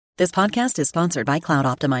This podcast is sponsored by Cloud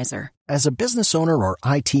Optimizer. As a business owner or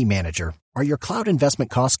IT manager, are your cloud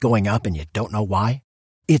investment costs going up and you don't know why?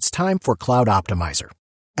 It's time for Cloud Optimizer.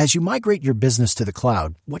 As you migrate your business to the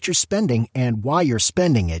cloud, what you're spending and why you're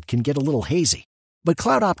spending it can get a little hazy. But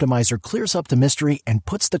Cloud Optimizer clears up the mystery and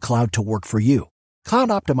puts the cloud to work for you. Cloud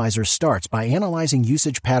Optimizer starts by analyzing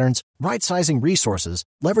usage patterns, right-sizing resources,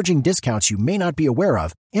 leveraging discounts you may not be aware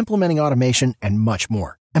of, implementing automation, and much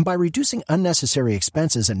more. And by reducing unnecessary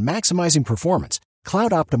expenses and maximizing performance,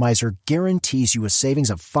 Cloud Optimizer guarantees you a savings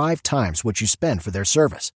of 5 times what you spend for their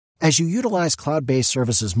service. As you utilize cloud-based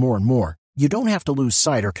services more and more, you don't have to lose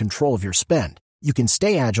sight or control of your spend. You can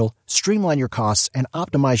stay agile, streamline your costs, and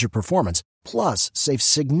optimize your performance, plus save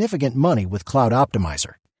significant money with Cloud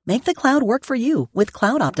Optimizer. Make the cloud work for you with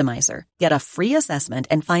Cloud Optimizer. Get a free assessment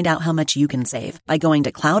and find out how much you can save by going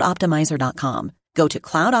to cloudoptimizer.com. Go to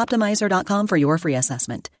cloudoptimizer.com for your free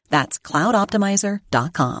assessment. That's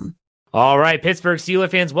cloudoptimizer.com. All right, Pittsburgh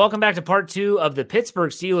Steelers fans, welcome back to part 2 of the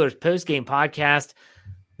Pittsburgh Steelers postgame podcast.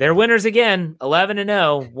 They're winners again,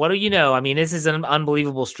 11-0. What do you know? I mean, this is an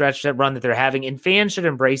unbelievable stretch that run that they're having, and fans should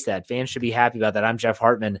embrace that. Fans should be happy about that. I'm Jeff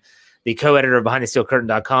Hartman, the co-editor of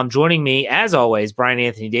BehindTheSteelCurtain.com. Joining me, as always, Brian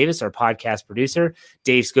Anthony Davis, our podcast producer,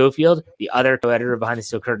 Dave Schofield, the other co-editor of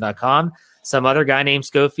BehindTheSteelCurtain.com, some other guy named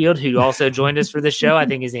Schofield who also joined us for the show. I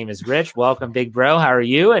think his name is Rich. Welcome, big bro. How are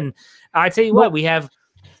you? And I tell you what, we have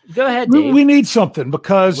 – go ahead, Dave. We need something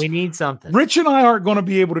because we need something. Rich and I aren't going to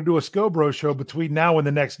be able to do a Scobro show between now and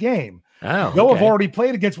the next game. Oh, They'll okay. have already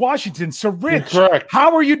played against Washington. So, Rich, Correct.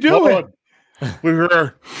 how are you doing? We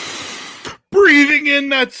were breathing in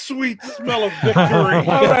that sweet smell of victory. All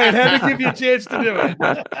right, had to give you a chance to do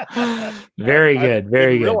it. Very good,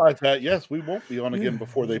 very good. Realize that, yes, we won't be on again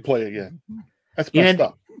before they play again. That's You messed know,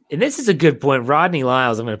 up. And this is a good point. Rodney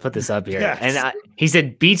Lyles, I'm going to put this up here. Yes. And he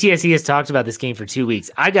said BTSE has talked about this game for 2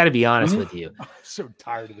 weeks. I got to be honest with you. I'm so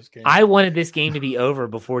tired of this game. I wanted this game to be over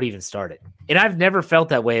before it even started. And I've never felt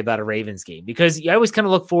that way about a Ravens game because I always kind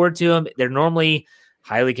of look forward to them. They're normally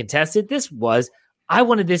highly contested. I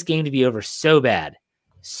wanted this game to be over so bad.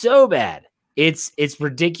 So bad. It's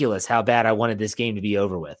ridiculous how bad I wanted this game to be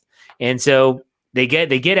over with. And so they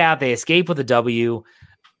get out, they escape with a W.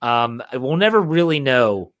 We'll never really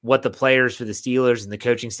know what the players for the Steelers and the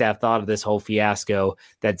coaching staff thought of this whole fiasco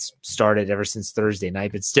that's started ever since Thursday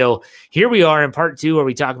night. But still, here we are in part 2 where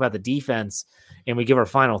we talk about the defense and we give our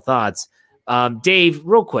final thoughts. Dave,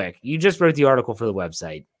 real quick, you just wrote the article for the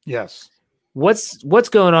website. Yes. What's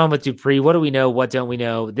going on with Dupree? What do we know? What don't we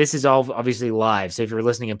know? This is all obviously live. So if you're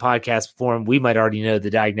listening in podcast form, we might already know the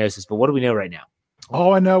diagnosis, but what do we know right now?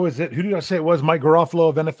 All I know is that, who did I say it was? Mike Garofalo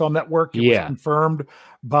of NFL Network. It was confirmed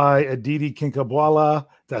by Aditi Kinkhabwala.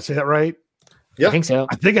 Did I say that right? Yeah. I think so.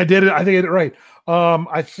 I think I did it. I think I did it right.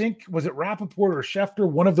 I think, was it Rappaport or Schefter?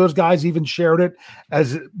 One of those guys even shared it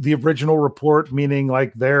as the original report, meaning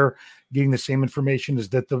like they're getting the same information, is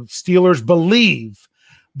that the Steelers believe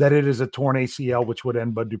that it is a torn ACL, which would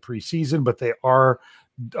end Bud Dupree's season, but they are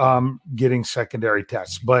getting secondary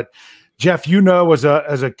tests. But Jeff, you know, as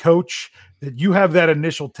a coach, that you have that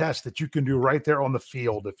initial test that you can do right there on the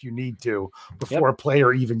field if you need to before a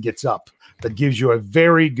player even gets up. That gives you a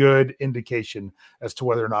very good indication as to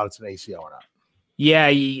whether or not it's an ACL or not. Yeah,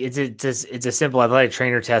 it's a simple athletic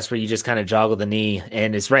trainer test where you just kind of joggle the knee,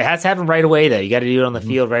 and it has to happen right away though. You got to do it on the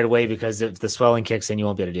field right away because if the swelling kicks in, you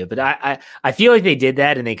won't be able to do it. But I feel like they did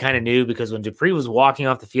that and they kind of knew because when Dupree was walking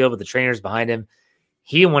off the field with the trainers behind him,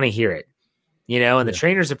 he didn't want to hear it, and the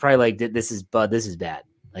trainers are probably like, "This is bad.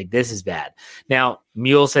 Like, this is bad." Now,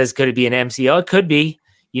 Mule says, could it be an MCL? It could be.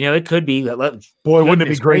 It could be. Boy, wouldn't it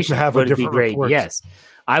be great to have a different report? Yes.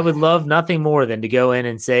 I would love nothing more than to go in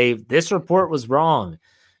and say, this report was wrong.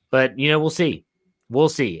 But, we'll see. We'll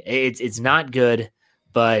see. It's not good,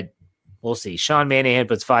 but we'll see. Sean Manahan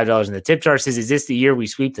puts $5 in the tip jar, says, is this the year we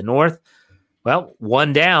sweep the North? Well,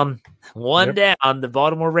 one down. The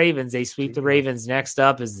Baltimore Ravens, they sweep the Ravens. Next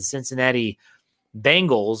up is the Cincinnati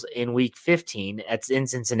Bengals in week 15. That's in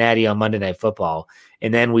Cincinnati on Monday Night Football.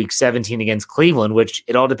 And then week 17 against Cleveland, which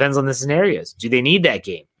it all depends on the scenarios. Do they need that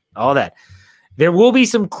game? All that. There will be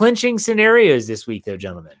some clinching scenarios this week, though,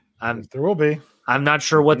 gentlemen. There will be. I'm not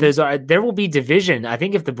sure what those are. There will be division. I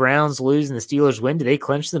think if the Browns lose and the Steelers win, do they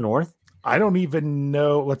clinch the North? I don't even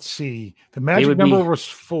know. Let's see. The magic number was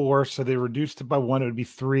 4, so they reduced it by 1. It would be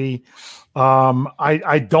 3.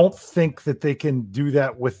 I don't think that they can do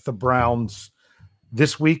that with the Browns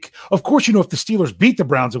this week. Of course, if the Steelers beat the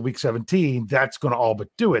Browns in week 17, that's going to all but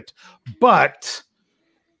do it. But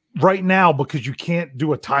right now, because you can't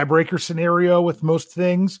do a tiebreaker scenario with most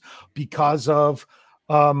things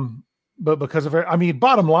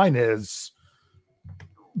bottom line is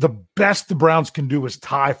the best the Browns can do is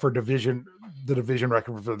tie for the division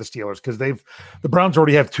record for the Steelers, because the Browns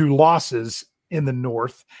already have 2 losses in the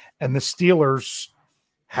North, and the Steelers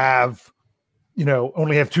have,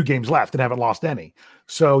 only have 2 games left and haven't lost any.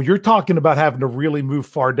 So you're talking about having to really move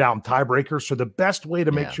far down tiebreakers. So the best way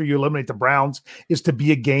to make sure you eliminate the Browns is to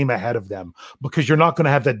be a game ahead of them, because you're not going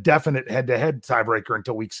to have that definite head-to-head tiebreaker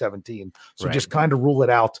until week 17. So just kind of rule it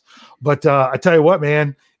out. But I tell you what,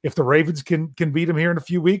 man, if the Ravens can beat them here in a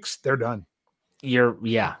few weeks, they're done.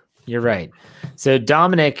 You're right. So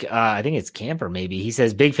Dominic, I think it's Camper maybe. He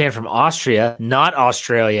says, big fan from Austria, not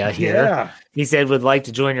Australia here. Yeah. He said, would like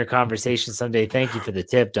to join your conversation someday. Thank you for the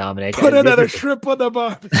tip, Dominic. Put another shrimp on the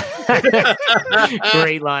barbie.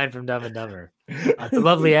 Great line from Dumb and Dumber. It's a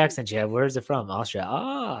lovely accent you have. Where's it from? Austria.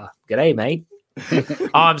 G'day, mate. Oh,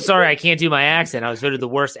 I'm sorry, I can't do my accent. I was voted the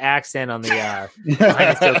worst accent on the Behind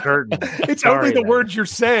the Steel Curtain. It's only the words you're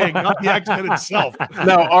saying, not the accent itself.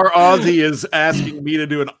 Now, our Aussie is asking me to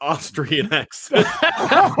do an Austrian accent.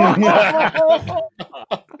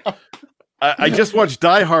 I just watched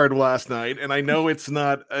Die Hard last night, and I know it's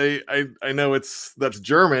not. I know that's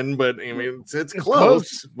German, but I mean it's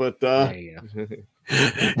close. But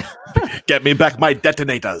get me back my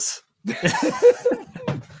detonators.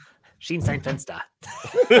 Schiensteinfenster.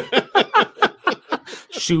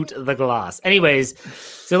 Shoot the glass. Anyways,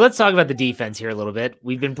 so let's talk about the defense here a little bit.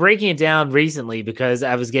 We've been breaking it down recently because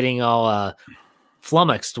I was getting all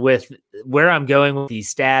flummoxed with where I'm going with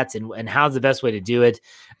these stats and how's the best way to do it.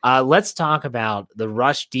 Let's talk about the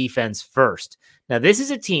rush defense first. Now, this is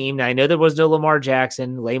a team. Now, I know there was no Lamar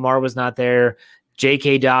Jackson. Lamar was not there.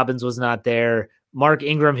 J.K. Dobbins was not there. Mark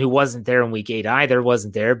Ingram, who wasn't there in week 8 either,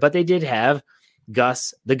 wasn't there. But they did have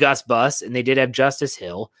the Gus Bus, and they did have Justice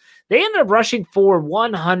Hill. They ended up rushing for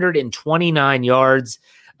 129 yards.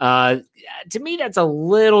 To me, that's a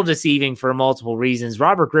little deceiving for multiple reasons.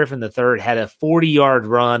 Robert Griffin III had a 40-yard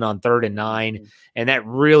run on 3rd and 9, and that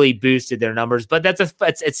really boosted their numbers. But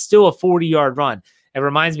it's still a 40-yard run. It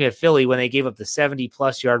reminds me of Philly when they gave up the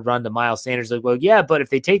 70-plus yard run to Miles Sanders. Like, well, yeah, but if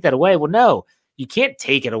they take that away, well, no. You can't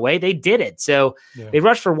take it away. They did it. So they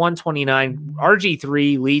rushed for 129.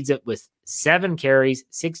 RG3 leads it with 7 carries,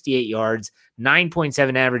 68 yards,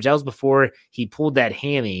 9.7 average. That was before he pulled that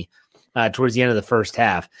hammy towards the end of the first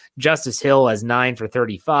half. Justice Hill has 9 for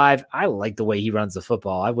 35. I like the way he runs the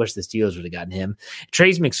football. I wish the Steelers would have gotten him.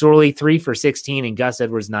 Trace McSorley, 3 for 16, and Gus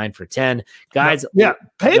Edwards, 9 for 10. Guys,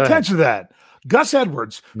 pay attention to that. Gus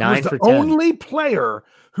Edwards was the only player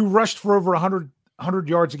who rushed for over 100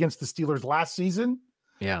 yards against the Steelers last season.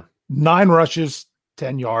 9 rushes,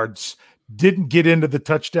 10 yards, didn't get into the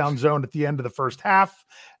touchdown zone at the end of the first half,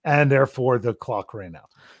 and therefore the clock ran out.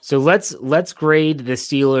 So let's grade the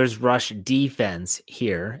Steelers rush defense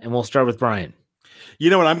here, and we'll start with Brian.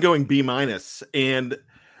 You know what? I'm going B-, and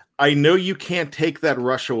I know you can't take that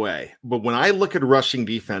rush away, but when I look at rushing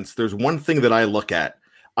defense, there's one thing that I look at.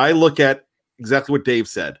 I look at exactly what Dave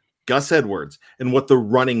said, Gus Edwards, and what the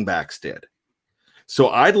running backs did. So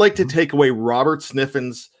I'd like to take away Robert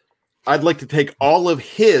Sniffin's. I'd like to take all of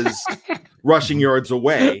his rushing yards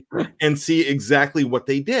away and see exactly what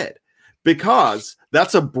they did, because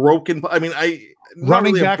that's a broken. I mean,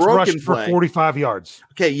 running backs rushed for 45 yards.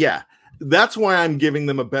 Okay, yeah, that's why I'm giving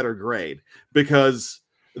them a better grade, because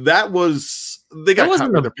they got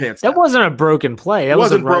caught with their pants down. That wasn't a broken play. That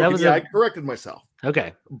wasn't broken. I corrected myself.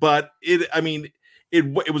 Okay, but it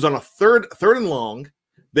was on a third and long.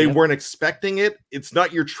 They weren't expecting it. It's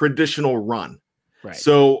not your traditional run. Right.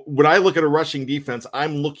 So when I look at a rushing defense,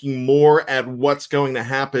 I'm looking more at what's going to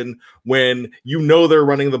happen when they're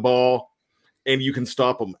running the ball and you can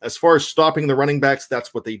stop them. As far as stopping the running backs,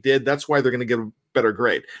 that's what they did. That's why they're going to get a better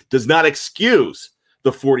grade. Does not excuse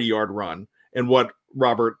the 40-yard run and what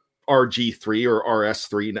Robert RG3 or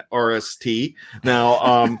RS3, RST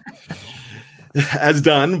now has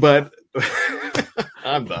done, but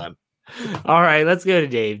I'm done. All right, let's go to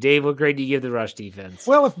Dave. Dave, what grade do you give the rush defense?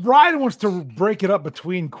 Well, if Brian wants to break it up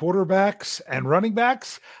between quarterbacks and running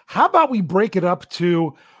backs, how about we break it up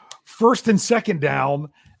to 1st and 2nd down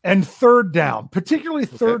and 3rd down, particularly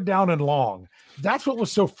 3rd down and long. That's what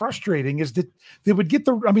was so frustrating, is that they would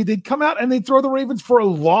they'd come out and they'd throw the Ravens for a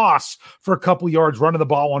loss for a couple yards running the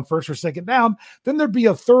ball on 1st or 2nd down. Then there'd be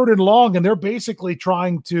a 3rd and long, and they're basically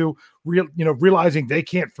trying to realizing they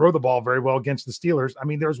can't throw the ball very well against the Steelers. I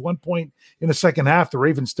mean, there was one point in the second half, the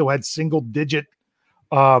Ravens still had single-digit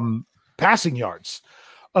passing yards.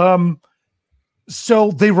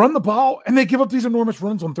 So they run the ball, and they give up these enormous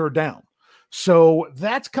runs on 3rd down. So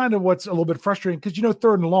that's kind of what's a little bit frustrating because, you know,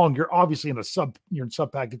 third and long, you're obviously in you're in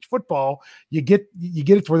sub package football. You get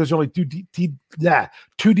it to where there's only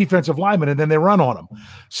two defensive linemen and then they run on them.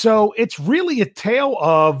 So it's really a tale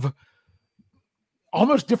of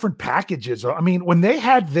almost different packages. I mean, when they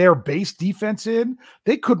had their base defense in,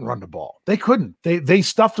 they couldn't run the ball. They couldn't. They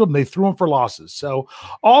stuffed them. They threw them for losses. So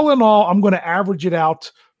all in all, I'm going to average it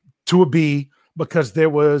out to a B because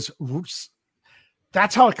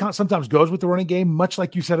that's how it sometimes goes with the running game. Much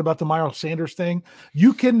like you said about the Miles Sanders thing,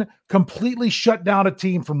 you can completely shut down a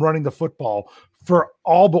team from running the football for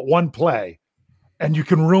all but one play, and you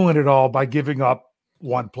can ruin it all by giving up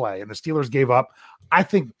one play. And the Steelers gave up, I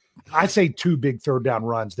say 2 big third down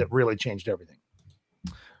runs that really changed everything.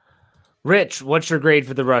 Rich, what's your grade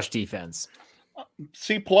for the rush defense?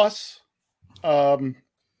 C+.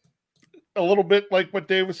 A little bit like what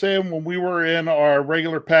Dave was saying, when we were in our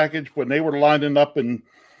regular package, when they were lining up and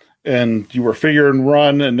you were figuring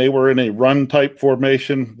run and they were in a run type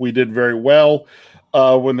formation, we did very well.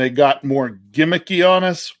 When they got more gimmicky on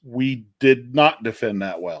us, we did not defend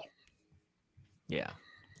that well. Yeah.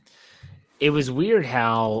 It was weird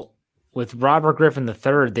how with Robert Griffin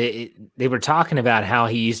III, they were talking about how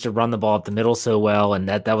he used to run the ball up the middle so well, and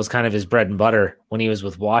that was kind of his bread and butter when he was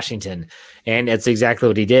with Washington, and that's exactly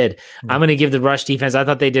what he did. Mm-hmm. I'm going to give the rush defense, I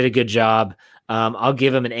thought they did a good job. I'll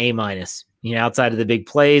give him an A-. You know, outside of the big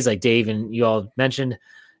plays, like Dave and you all mentioned,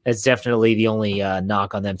 that's definitely the only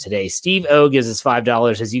knock on them today. Steve O gives us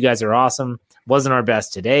 $5, says, you guys are awesome. Wasn't our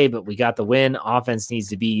best today, but we got the win. Offense needs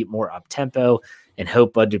to be more up-tempo. And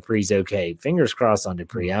hope Bud Dupree's okay. Fingers crossed on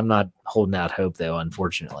Dupree. I'm not holding out hope, though,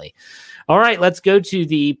 unfortunately. All right, let's go to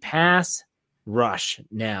the pass rush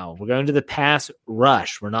now. We're going to the pass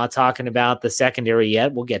rush. We're not talking about the secondary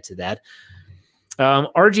yet. We'll get to that.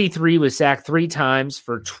 RG3 was sacked 3 times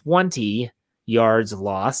for 20 yards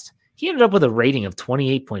lost. He ended up with a rating of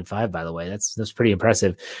 28.5, by the way. That's pretty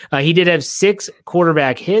impressive. He did have 6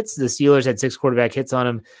 quarterback hits. The Steelers had 6 quarterback hits on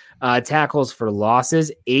him. Tackles for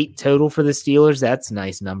losses, 8 total for the Steelers. That's a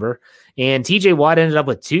nice number. And TJ Watt ended up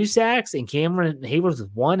with 2 sacks and Cameron Hayward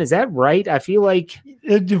with 1. Is that right? I feel like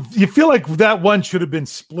you feel like that one should have been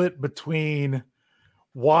split between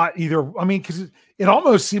Watt because it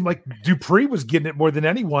almost seemed like Dupree was getting it more than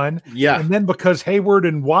anyone. Yeah. And then because Hayward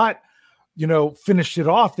and Watt, finished it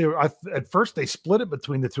off, at first they split it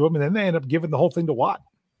between the two of them, and then they ended up giving the whole thing to Watt.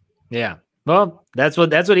 Yeah. Well, that's what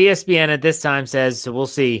ESPN at this time says, so we'll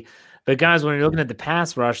see. But guys, when you're looking at the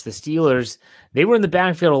pass rush, the Steelers, they were in the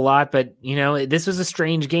backfield a lot, but this was a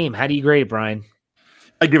strange game. How do you grade it, Brian?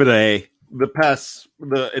 I give it an A.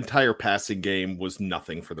 The entire passing game was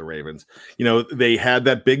nothing for the Ravens. They had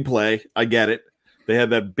that big play. I get it. They had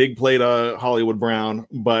that big play to Hollywood Brown,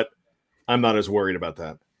 but I'm not as worried about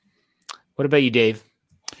that. What about you, Dave?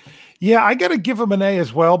 Yeah, I got to give them an A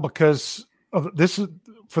as well because this is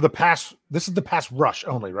the pass rush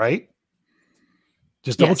only, right?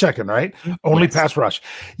 Just double checking, right? Only pass rush.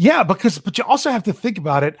 Yeah, but you also have to think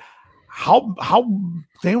about it. How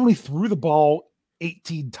they only threw the ball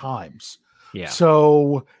 18 times. Yeah.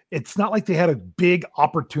 So it's not like they had a big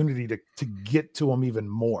opportunity to get to him even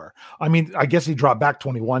more. I mean, I guess he dropped back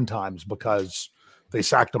 21 times because they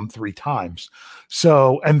sacked him 3 times.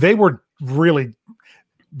 So, and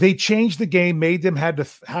they changed the game, made them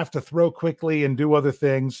have to throw quickly and do other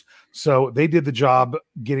things. So they did the job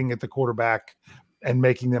getting at the quarterback and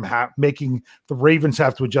making the Ravens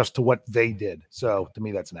have to adjust to what they did. So to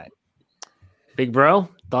me, that's an A. Big bro,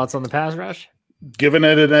 thoughts on the pass rush? Giving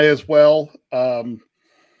it an A as well.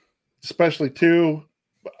 Especially too,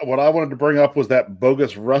 what I wanted to bring up was that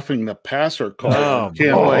bogus roughing the passer call.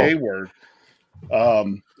 Hayward.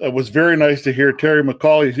 It was very nice to hear Terry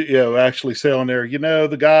McAuley, actually say on there,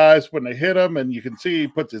 the guys, when they hit him and you can see he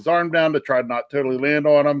puts his arm down to try not totally land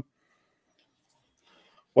on him.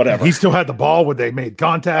 Whatever. He still had the ball when they made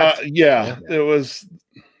contact. It was,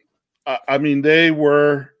 they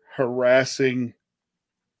were harassing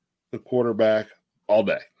the quarterback all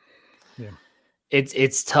day. Yeah.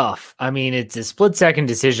 It's tough. I mean, it's a split-second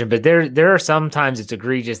decision, but there are sometimes it's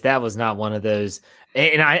egregious. That was not one of those.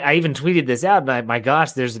 And I even tweeted this out. And my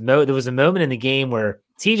gosh, there was a moment in the game where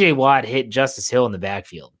TJ Watt hit Justice Hill in the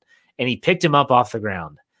backfield, and he picked him up off the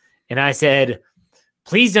ground. And I said,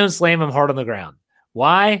 please don't slam him hard on the ground.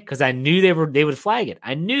 Why? Because I knew they would flag it.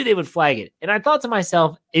 I knew they would flag it. And I thought to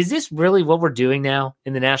myself, is this really what we're doing now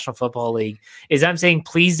in the National Football League? Is I'm saying,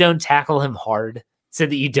 please don't tackle him hard so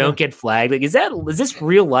that you don't get flagged? Like, is this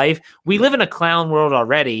real life? We live in a clown world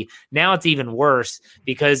already. Now it's even worse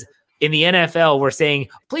because in the NFL, we're saying,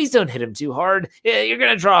 please don't hit him too hard. Yeah, you're going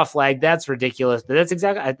to draw a flag. That's ridiculous. But that's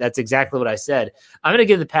exactly what I said. I'm going to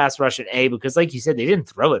give the pass rush an A because, like you said, they didn't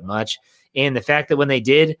throw it much. And the fact that when they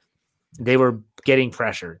did, they were getting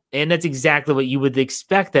pressure. And that's exactly what you would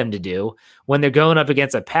expect them to do when they're going up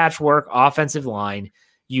against a patchwork offensive line.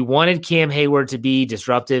 You wanted Cam Hayward to be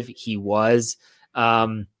disruptive. He was.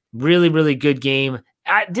 Really, really good game.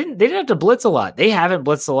 They didn't have to blitz a lot. They haven't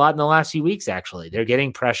blitzed a lot in the last few weeks, actually. They're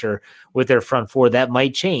getting pressure with their front four. That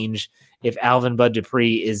might change if Alvin Bud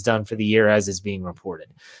Dupree is done for the year, as is being reported.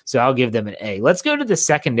 So I'll give them an A. Let's go to the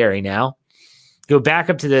secondary now. Go back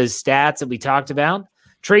up to those stats that we talked about.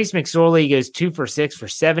 Trace McSorley goes 2 for 6 for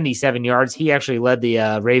 77 yards. He actually led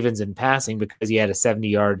the Ravens in passing because he had a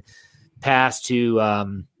 70-yard pass to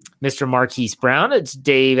Mr. Marquise Brown. It's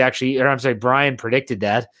Brian predicted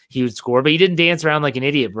that he would score, but he didn't dance around like an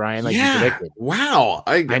idiot, Brian, like you predicted. Wow.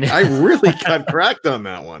 I really got cracked on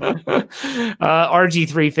that one.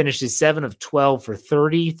 RG3 finishes 7 of 12 for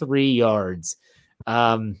 33 yards.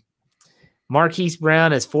 Marquise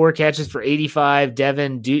Brown has 4 catches for 85.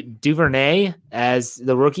 Devin Duvernay as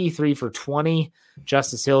the rookie, 3 for 20.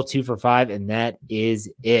 Justice Hill, 2 for 5, and that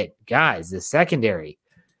is it. Guys, the secondary,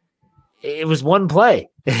 it was one play.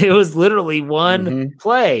 It was literally one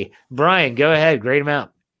play. Brian, go ahead. Grade them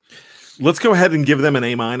out. Let's go ahead and give them an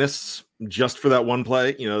A- just for that one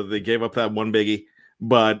play. They gave up that one biggie,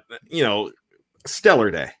 but,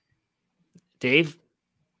 stellar day. Dave?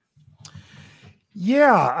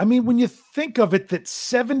 Yeah, I mean, when you think of it, that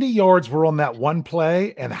 70 yards were on that one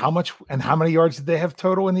play, and how many yards did they have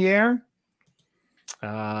total in the air?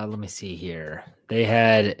 Let me see here. They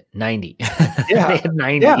had 90. Yeah, they had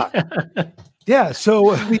 90. Yeah.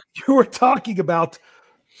 So I mean, you were talking about,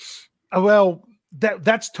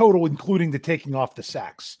 that's total, including the taking off the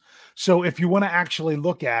sacks. So if you want to actually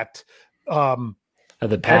look at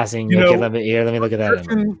the passing, let me look at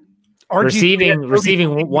that. Receiving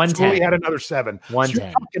 110. He had another 7. 110. So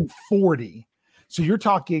you're talking 40. So you're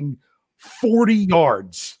talking 40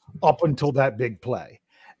 yards up until that big play.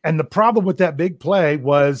 And the problem with that big play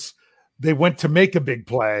was they went to make a big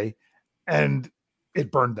play and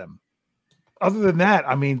it burned them. Other than that,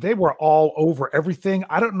 I mean, they were all over everything.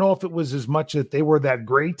 I don't know if it was as much that they were that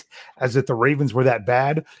great as that the Ravens were that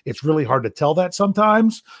bad. It's really hard to tell that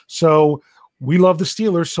sometimes. So we love the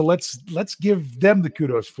Steelers, so let's give them the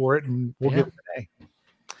kudos for it, and we'll give them an A.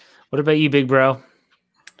 What about you, big bro?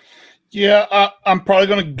 Yeah, I'm probably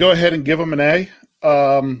going to go ahead and give them an A.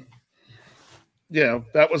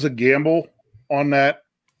 That was a gamble on that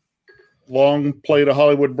long play to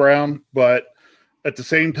Hollywood Brown, but at the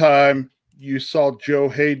same time, you saw Joe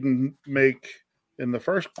Hayden make in the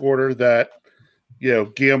first quarter that,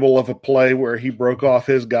 gamble of a play where he broke off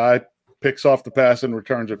his guy, picks off the pass, and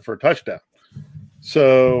returns it for a touchdown.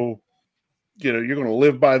 So, you're going to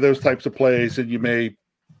live by those types of plays, and you may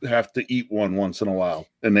have to eat one once in a while,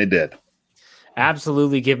 and they did.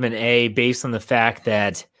 Absolutely give them an A based on the fact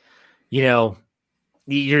that,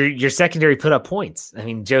 your secondary put up points. I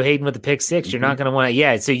mean, Joe Hayden with the pick 6, you're not going to want to.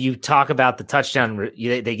 Yeah, so you talk about the touchdown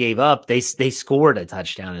they gave up. They scored a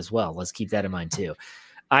touchdown as well. Let's keep that in mind too.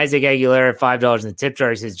 Isaac Aguilera, $5 in the tip jar.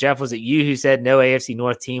 He says, Jeff, was it you who said no AFC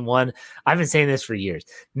North team won? I've been saying this for years.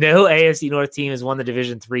 No AFC North team has won the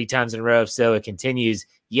division 3 times in a row, so it continues.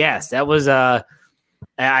 Yes, that was an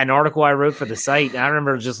article I wrote for the site. I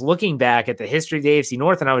remember just looking back at the history of the AFC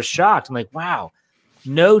North, and I was shocked. I'm like, wow,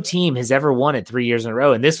 no team has ever won it 3 years in a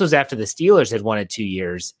row. And this was after the Steelers had won it 2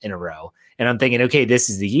 years in a row. And I'm thinking, okay, this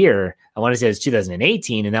is the year. I want to say it was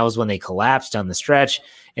 2018, and that was when they collapsed on the stretch,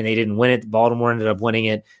 and they didn't win it. Baltimore ended up winning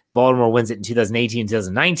it. Baltimore wins it in 2018,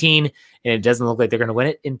 2019, and it doesn't look like they're going to win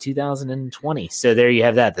it in 2020. So there you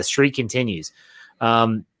have that. The streak continues.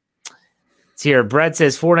 It's here. Brett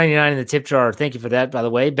says $4.99 in the tip jar. Thank you for that, by the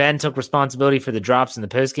way. Ben took responsibility for the drops in the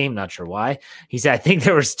postgame. Not sure why. He said, I think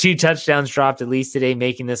there was 2 touchdowns dropped at least today,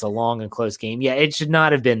 making this a long and close game. Yeah, it should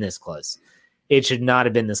not have been this close. It should not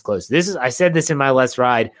have been this close. I said this in my Let's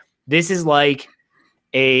Ride. This is like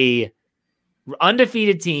a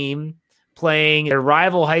undefeated team playing their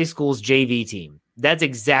rival high school's JV team. That's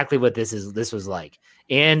exactly what this was like.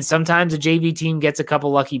 And sometimes a JV team gets a couple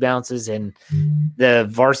lucky bounces and the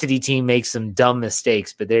varsity team makes some dumb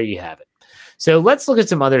mistakes, but there you have it. So let's look at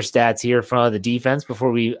some other stats here from the defense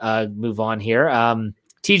before we move on here.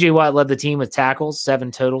 TJ Watt led the team with tackles,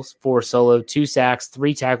 7 totals, 4 solo, 2 sacks,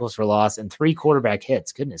 3 tackles for loss, and 3 quarterback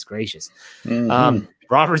hits. Goodness gracious.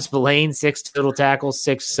 Robert Spillane, 6 total tackles,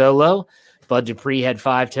 6 solo. Bud Dupree had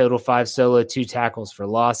 5 total, 5 solo, 2 tackles for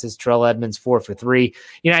losses. Terrell Edmonds 4 for 3.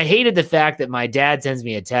 I hated the fact that my dad sends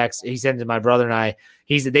me a text. He sent to my brother and I.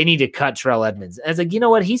 He said they need to cut Terrell Edmonds. I was like, you know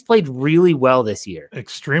what? He's played really well this year.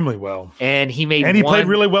 Extremely well. And he played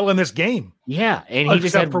really well in this game. Yeah. And he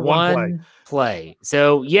just had one play.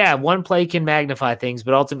 So, yeah, one play can magnify things,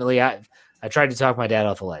 but ultimately I tried to talk my dad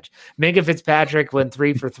off the ledge. Minkah Fitzpatrick went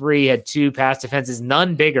 3 for 3, had 2 pass defenses,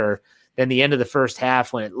 none bigger than the end of the first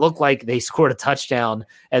half when it looked like they scored a touchdown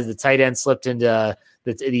as the tight end slipped into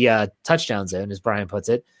the touchdown zone, as Brian puts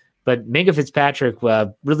it. But Minkah Fitzpatrick,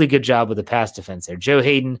 really good job with the pass defense there. Joe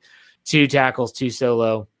Hayden, 2 tackles, 2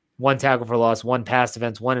 solo, 1 tackle for loss, 1 pass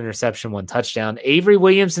defense, 1 interception, 1 touchdown. Avery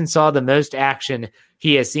Williamson saw the most action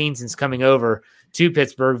he has seen since coming over to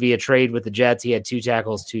Pittsburgh via trade with the Jets. He had 2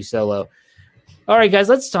 tackles, 2 solo. All right, guys,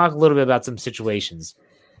 let's talk a little bit about some situations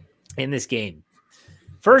in this game.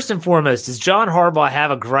 First and foremost, does John Harbaugh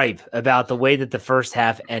have a gripe about the way that the first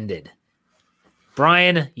half ended?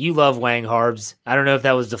 Brian, you love Wang Harbs. I don't know if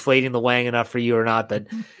that was deflating the Wang enough for you or not, but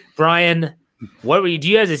Brian,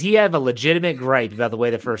 does he have a legitimate gripe about the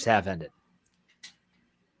way the first half ended?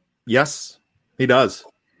 Yes, he does.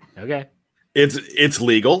 Okay. It's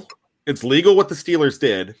legal. It's legal what the Steelers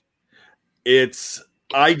did.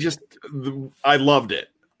 I loved it.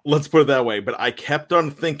 Let's put it that way. But I kept on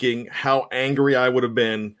thinking how angry I would have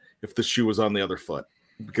been if the shoe was on the other foot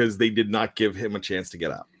because they did not give him a chance to get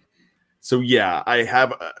out. So, yeah,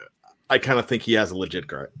 I kind of think he has a legit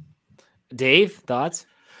gripe. Dave, thoughts?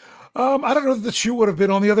 I don't know if the shoe would have been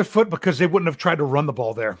on the other foot because they wouldn't have tried to run the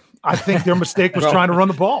ball there. I think their mistake was trying to run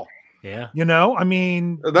the ball. Yeah. I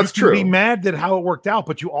mean, that's you true. Be mad at how it worked out,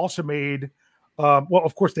 but you also made well,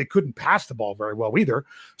 of course, they couldn't pass the ball very well either.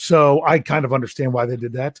 So I kind of understand why they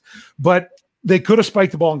did that. But they could have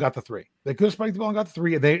spiked the ball and got the 3.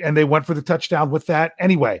 And they went for the touchdown with that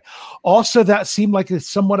anyway. Also, that seemed like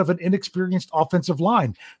somewhat of an inexperienced offensive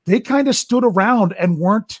line. They kind of stood around and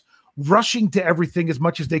weren't rushing to everything as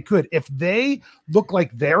much as they could. If they look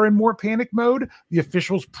like they're in more panic mode, the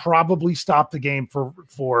officials probably stopped the game for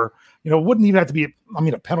it wouldn't even have to be,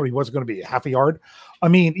 a penalty wasn't going to be half a yard.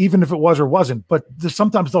 Even if it was or wasn't, but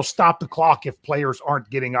sometimes they'll stop the clock if players aren't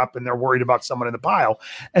getting up and they're worried about someone in the pile.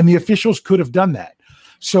 And the officials could have done that.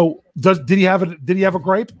 So did he have a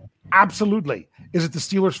gripe? Absolutely. Is it the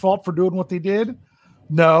Steelers' fault for doing what they did?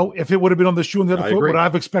 No. If it would have been on the shoe and the other foot, would I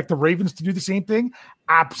have expected the Ravens to do the same thing?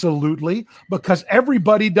 Absolutely. Because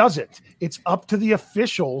everybody does it. It's up to the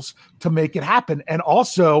officials to make it happen. And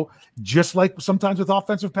also, just like sometimes with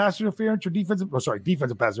offensive pass interference or defensive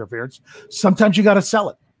pass interference, sometimes you got to sell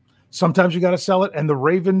it. And the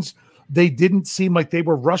Ravens, they didn't seem like they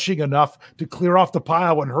were rushing enough to clear off the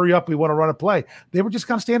pile and hurry up. We want to run a play. They were just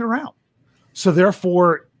kind of standing around. So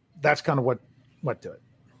therefore, that's kind of what went to it.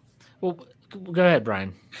 Well, go ahead,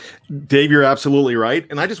 Brian. Dave, you're absolutely right.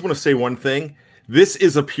 And I just want to say one thing. This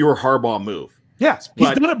is a pure Harbaugh move. Yes, he's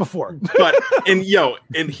done it before. and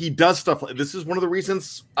he does stuff like this. Is one of the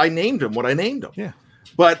reasons I named him what I named him. Yeah.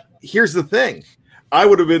 But here's the thing. I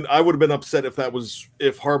would have been upset if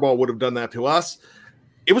Harbaugh would have done that to us.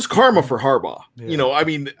 It was karma for Harbaugh.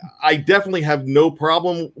 Yeah. I definitely have no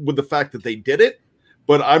problem with the fact that they did it,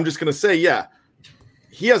 but I'm just going to say, yeah,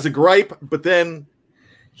 he has a gripe, but then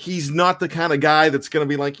he's not the kind of guy that's going to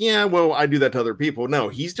be like, yeah, well, I do that to other people. No,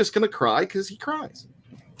 he's just going to cry because he cries.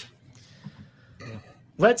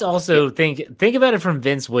 Let's also think about it from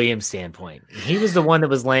Vince Williams' standpoint. He was the one that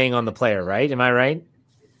was laying on the player, right? Am I right?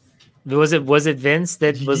 Was it Vince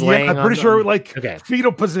that was laying on? I'm pretty sure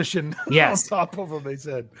fetal position yes. on top of him, they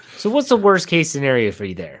said. So what's the worst case scenario for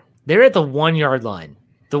you there? They're at the 1 yard line.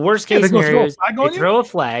 The worst case scenario is they throw a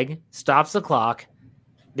flag, stops the clock,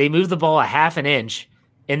 they move the ball a half an inch,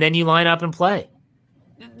 and then you line up and play.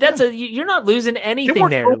 You're not losing anything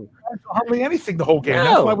there. Hardly anything the whole game.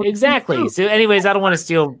 No, exactly. So, anyways, I don't want to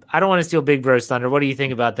steal Big Bro's thunder. What do you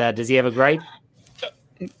think about that? Does he have a gripe?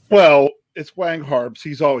 Well, it's Wang Harbs.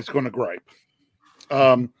 He's always going to gripe.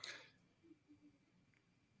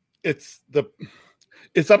 It's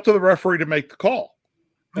up to the referee to make the call,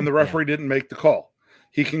 and the referee didn't make the call.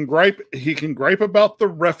 He can gripe about the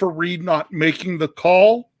referee not making the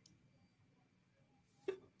call,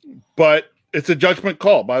 but it's a judgment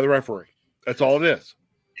call by the referee. That's all it is.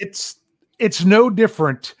 It's no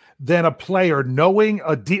different than a player knowing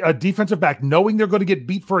a defensive back knowing they're going to get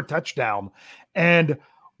beat for a touchdown and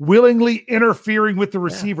willingly interfering with the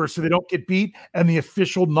receiver so they don't get beat, and the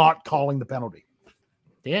official not calling the penalty.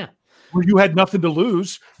 Yeah. Where you had nothing to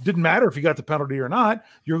lose. Didn't matter if you got the penalty or not.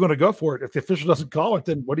 You're going to go for it. If the official doesn't call it,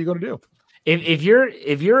 then what are you going to do? If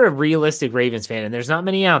you're a realistic Ravens fan, and there's not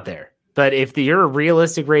many out there, but if you're a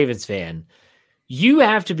realistic Ravens fan, You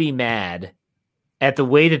have to be mad at the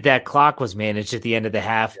way that clock was managed at the end of the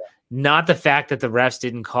half, not the fact that the refs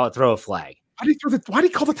didn't throw a flag. Why did he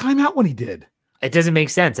call the timeout when he did? It doesn't make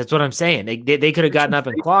sense. That's what I'm saying. They could have gotten up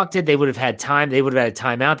and clocked it. They would have had time. They would have had a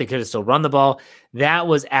timeout. They could have still run the ball. That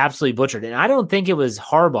was absolutely butchered. And I don't think it was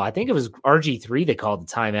Harbaugh. I think it was RG3 that called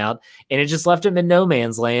the timeout, and it just left him in no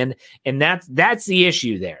man's land. And that's the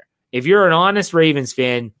issue there. If you're an honest Ravens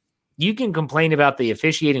fan, you can complain about the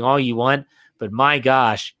officiating all you want, but my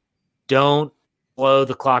gosh, don't blow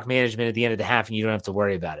the clock management at the end of the half, and you don't have to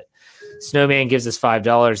worry about it. Snowman gives us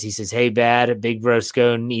 $5. He says, "Hey, Bad, Big Bro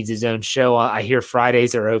Scone needs his own show. I hear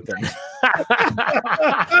Fridays are open."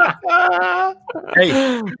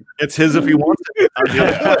 Hey, it's his if he wants it. I've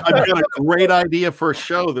got a great idea for a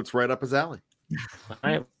show that's right up his alley. All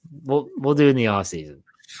right, we'll do it in the off season.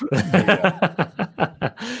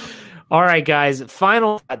 All right, guys.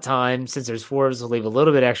 Final time. Since there's 4 of us, we'll leave a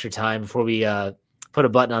little bit extra time before we put a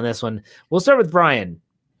button on this one. We'll start with Brian.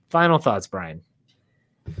 Final thoughts, Brian.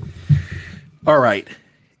 All right.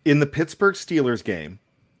 In the Pittsburgh Steelers game,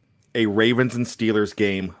 a Ravens and Steelers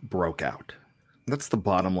game broke out. That's the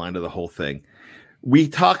bottom line of the whole thing. We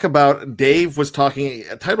talk about, Dave was talking,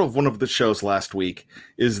 a title of one of the shows last week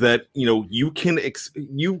is that,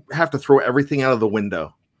 you have to throw everything out of the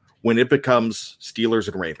window when it becomes Steelers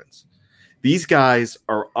and Ravens. These guys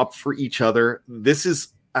are up for each other. This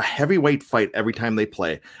is a heavyweight fight every time they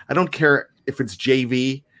play. I don't care if it's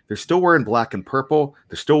JV. They're still wearing black and purple.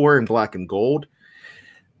 They're still wearing black and gold.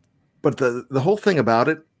 But the whole thing about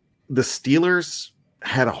it, the Steelers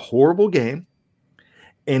had a horrible game,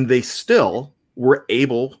 and they still were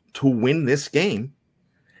able to win this game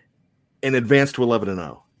and advance to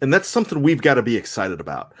 11-0. And that's something we've got to be excited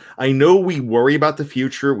about. I know we worry about the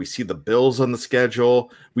future. We see the Bills on the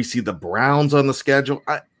schedule. We see the Browns on the schedule.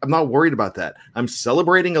 I'm not worried about that. I'm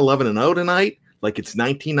celebrating 11-0 tonight. Like it's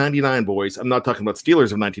 1999, boys. I'm not talking about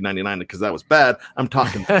Steelers of 1999 because that was bad. I'm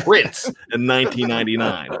talking Prince in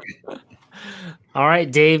 1999. All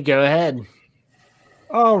right, Dave, go ahead.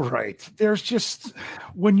 All right. There's just,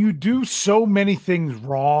 when you do so many things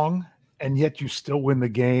wrong and yet you still win the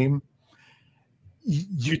game,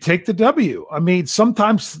 you take the W. I mean,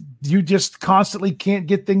 sometimes you just constantly can't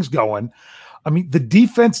get things going. I mean, the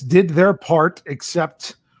defense did their part,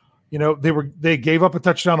 except they gave up a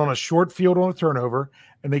touchdown on a short field on a turnover,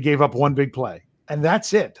 and they gave up one big play. And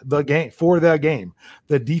that's it, the game.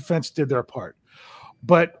 The defense did their part.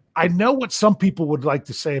 But I know what some people would like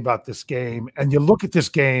to say about this game, and you look at this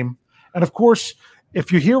game, and of course,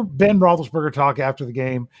 if you hear Ben Roethlisberger talk after the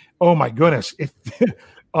game, oh my goodness,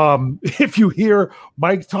 if you hear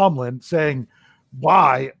Mike Tomlin saying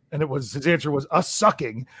why, and his answer was us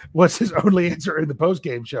sucking, was his only answer in the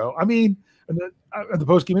post-game show. I mean, the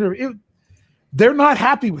post-game interview, they're not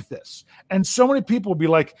happy with this. And so many people will be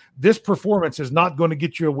like, this performance is not going to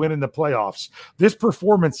get you a win in the playoffs. This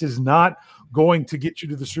performance is not going to get you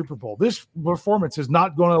to the Super Bowl. This performance is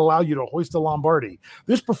not going to allow you to hoist a Lombardi.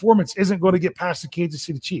 This performance isn't going to get past the Kansas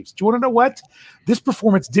City Chiefs. Do you want to know what? This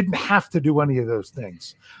performance didn't have to do any of those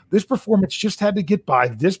things. This performance just had to get by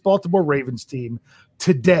this Baltimore Ravens team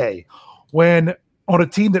today, when on a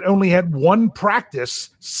team that only had one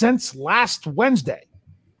practice since last Wednesday.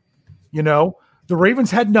 The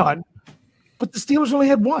Ravens had none, but the Steelers only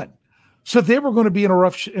had one. So they were going to be in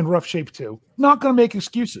rough shape too. Not going to make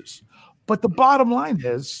excuses. But the bottom line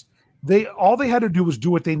is all they had to do was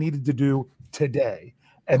do what they needed to do today.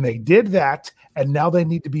 And they did that, and now they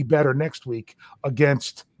need to be better next week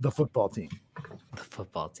against the football team. The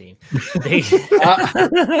football team.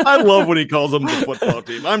 I love when he calls them the football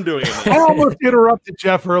team. I'm doing it. I almost interrupted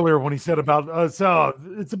Jeff earlier when he said about so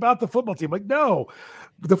it's about the football team. Like, no,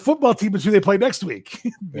 the football team is who they play next week.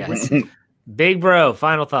 Yes. Big Bro,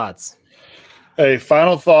 final thoughts. Hey,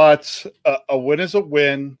 final thoughts. A win is a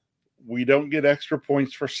win. We don't get extra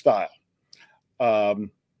points for style.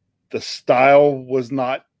 The style was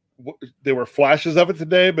not – there were flashes of it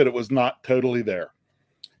today, but it was not totally there.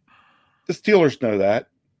 The Steelers know that.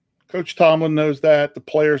 Coach Tomlin knows that. The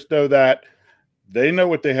players know that. They know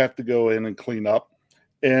what they have to go in and clean up.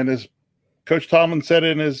 And as Coach Tomlin said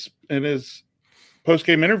in his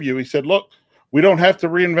post-game interview, he said, look, we don't have to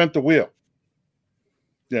reinvent the wheel.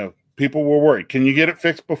 People were worried. Can you get it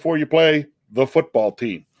fixed before you play the football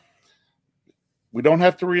team? We don't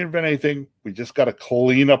have to reinvent anything. We just got to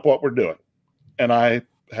clean up what we're doing. And I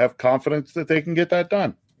have confidence that they can get that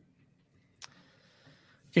done.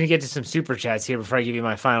 Going to get to some super chats here before I give you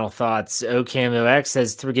my final thoughts. OCAMOX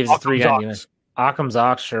says gives us $3.99. Occam's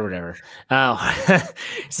Ox or whatever. Oh,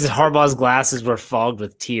 this is Harbaugh's glasses were fogged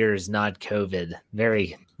with tears, not COVID.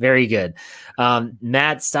 Very, very good.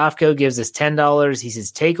 Matt Stofko gives us $10. He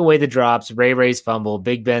says, take away the drops, Ray's fumble,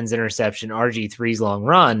 Big Ben's interception, RG3's long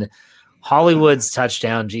run, Hollywood's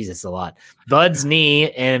touchdown, Jesus, a lot, Bud's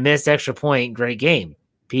knee, and a missed extra point. Great game.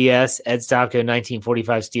 P.S. Ed Stofko,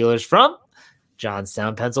 1945 Steelers from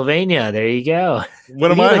Johnstown, Pennsylvania. There you go. One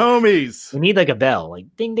of my homies. We need like a bell, like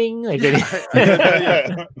ding ding. Like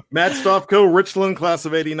Matt Stofko, Richland, class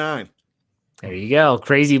of '89. There you go.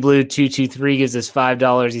 Crazy Blue 223 gives us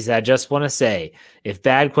 $5. He said, I just want to say, if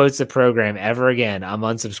Bad quotes the program ever again, I'm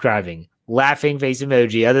unsubscribing. Laughing face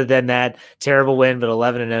emoji. Other than that, terrible win, but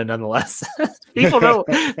 11-0 nonetheless. people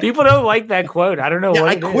don't like that quote. I don't know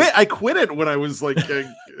what I quit it when I was like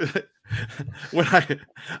when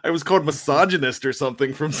I was called misogynist or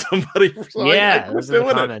something from somebody. So yeah, it was in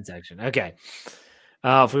the comment section. Okay.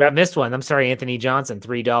 If we missed one, I'm sorry, Anthony Johnson,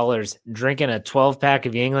 $3. Drinking a 12-pack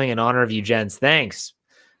of Yuengling in honor of you, gents. Thanks.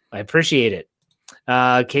 I appreciate it.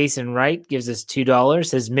 Kason Wright gives us $2.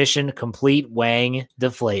 Says mission complete, Wang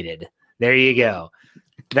deflated. There you go.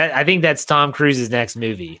 I think that's Tom Cruise's next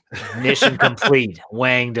movie. Mission complete,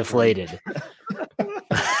 Wang deflated.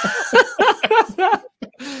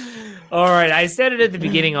 All right. I said it at the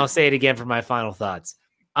beginning. I'll say it again for my final thoughts.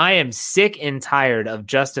 I am sick and tired of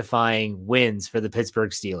justifying wins for the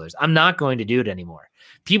Pittsburgh Steelers. I'm not going to do it anymore.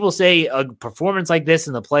 People say a performance like this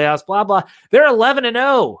in the playoffs, blah, blah. They're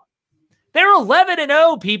 11-0. They're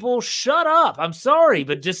 11-0, people. Shut up. I'm sorry,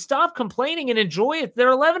 but just stop complaining and enjoy it.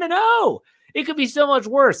 They're 11-0. It could be so much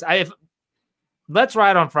worse. Let's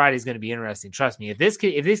Ride on Friday is going to be interesting. Trust me. If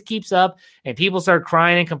this keeps up and people start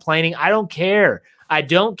crying and complaining, I don't care. I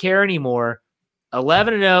don't care anymore.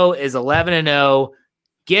 11-0 is 11-0.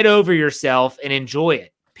 Get over yourself and enjoy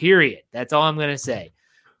it. Period. That's all I'm going to say.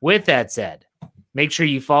 With that said, make sure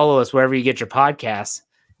you follow us wherever you get your podcasts.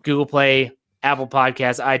 Google Play, Apple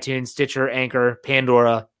Podcasts, iTunes, Stitcher, Anchor,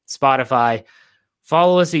 Pandora, Spotify.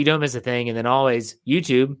 Follow us so you don't miss a thing. And then always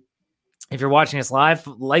YouTube. If you're watching us live,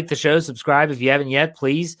 like the show, subscribe. If you haven't yet,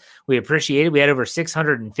 please. We appreciate it. We had over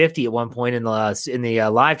 650 at one point in the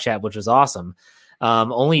live chat, which was awesome. I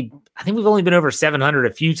think we've only been over 700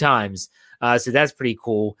 a few times. So that's pretty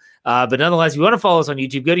cool. But nonetheless, if you want to follow us on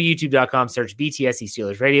YouTube, go to youtube.com, search BTSC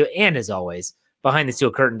Steelers Radio. And as always,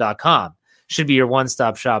 BehindTheSteelCurtain.com should be your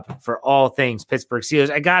one-stop shop for all things Pittsburgh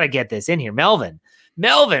Steelers. I got to get this in here. Melvin,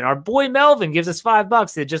 our boy Melvin gives us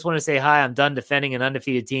 $5. They just want to say hi. I'm done defending an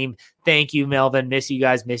undefeated team. Thank you, Melvin. Miss you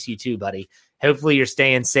guys. Miss you too, buddy. Hopefully you're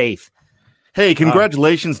staying safe. Hey,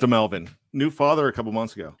 congratulations to Melvin. New father a couple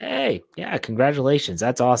months ago. Hey, yeah, congratulations.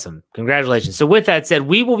 That's awesome. Congratulations. So with that said,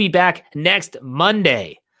 we will be back next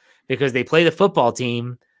Monday because they play the football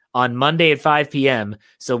team on Monday at 5 p.m.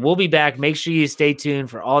 So we'll be back. Make sure you stay tuned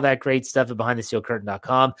for all that great stuff at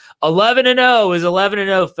BehindTheSteelCurtain.com. 11-0 is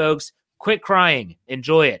 11-0, folks. Quit crying.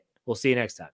 Enjoy it. We'll see you next time.